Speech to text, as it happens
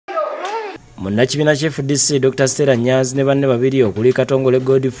Munnakibiina ky'FDC Dr. Stellah Nnyanzi ne banne babiri okuli Katongole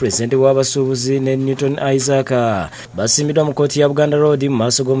Godfrey ssente w'abasuubuzi ne Newton Isaac basimbiddwa mu kkooti ya Buganda Road mu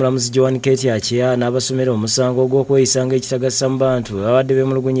maaso g'omulamuzi Joan Ketia Achia n'abasomera omusango ogw'okweyisanga ekitagasa mu bantu babadde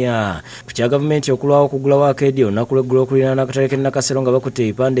beemulugunya ku kya gavumenti okulwawo okugulawo akeedi olunaku lw'eggulo okuliraana n'akatale k'e Nakasero nga bakutte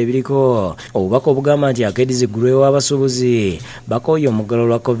ebipande ebiriko obubaka obugamba nti akeedi ziggulwewo abasuubuzi bakooye omuggalo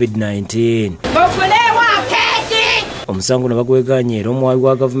lwa COVID-19. Omusango ne bagweganye era omuwaabi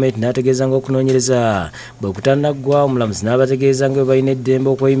wa gavumenti n'ategeeza ng'okunoonyereza bwe kutannaggwa omulamuzi n'abategeeza nga bwe balina eddembe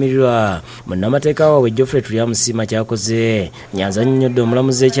okweyimirirwa munnamateeka waabwe Geoffrey Tulyamusiima kyakoze. Nnyanzi annyonnyodde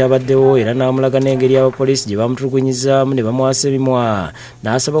omulamuzi ekyabaddewo era n'amulaga n'engeri abapoliisi gye bamutulugunyizaamu ne bamuwasa emimwa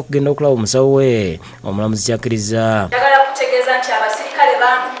n'asaba okugenda okulaba omusawo we omulamuzi kyakkiriza. Njagala kutegeeza nti abasirikale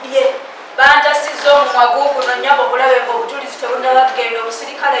bankubye banjasizza omumwa guuguno nnyabo obulabe ng'obujulizi tebunnabagenda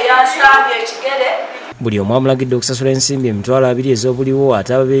omusirikale yansambye ekigere. Buli omu amulagidde okusasula ensimbi emitwalo 2 ez'obuliwo ate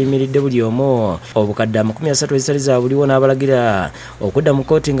ababeeyimiridde buli omu obukadde 30 ezitali za buliwo n'abalagira okudda mu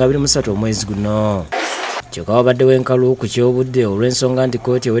kkooti nga 23 omwezi guno. Kyokka wabaddewo enkalu ku ky'obudde olw'ensonga nti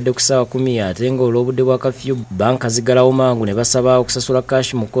kkooti ewedde ku ssaawa 10 ate nga olw'obudde bwa kafyu banka ziggalawo mangu ne basaba okusasula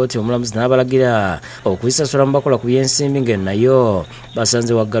kashi mu kkooti omulamuzi n'abalagira okuzisasula mu bakola ku by'ensimbi ng'eno nayo basanze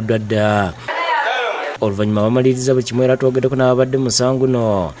waggaddwa dda. Oluvannyuma bamaliriza buli kimu era twogeddeko n'ababadde mu musango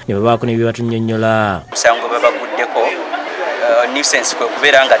guno ne babaako n'ebyo batunnyonnyola. Musango babaguddeko nuisance kwe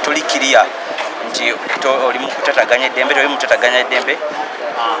kubeera nga toli kiriya nti oli mu kutataganya eddembe toli mu kutataganya eddembe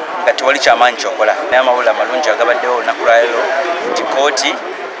nga tewali kyamaanyi kyokola. Naye amawulire amalungi agabaddewo olunaku lwaleero nti kkooti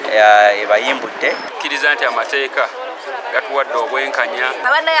ebayimbudde. Kkiriza nti amateeka gatuwadde obwenkanya.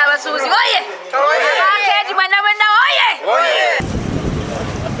 Abannaye abasuubuzi oye! Abakeedi mwenna oye!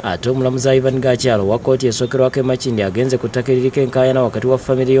 Ate omulamuzi Ivan Gakyalo wa kkooti esookerwako e Makindye agenze ku ttaka eririko enkaayana wakati wa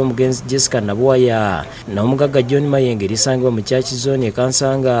famire y'omugenzi Jessica Nabuwaya n'omugagga John Mayenge erisangibwa mu Church Zone e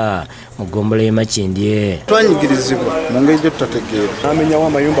Kansanga mu ggombolola y'e Makindye. Twanyigirizibwa mu ngeri gye tutategeera. Namenyawo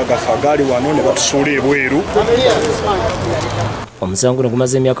amayumba gaffe agaali wano ne batusuula ebweru. Omusango guno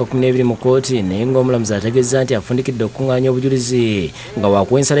gumaze emyaka 12 mu kkooti naye ng'omulamuzi ategeeza nti afundikidde okukungaanya obujulizi nga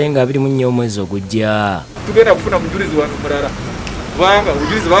waakuwa ensala ye nga 24 omwezi ogujja. Tugenda kufuna mujulizi wano mulala.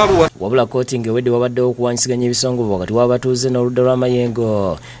 Wabula kkooti ng'ewedde wabaddewo okuwanyisiganya ebisongovu wakati w'abatuuze n'oludda lwa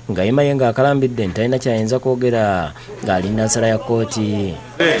Mayengo nga ye Mayengo akalambidde nti talina kyayinza kwogera ng'alinda nsala ya kkooti.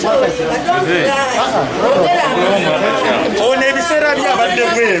 Ono ebiseera byabadde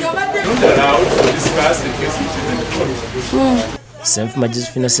bweru. Senfuma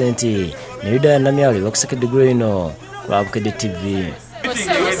Josephine Senti ne Yuda Namyalo bakusekedde gulino ku Bukedde TV.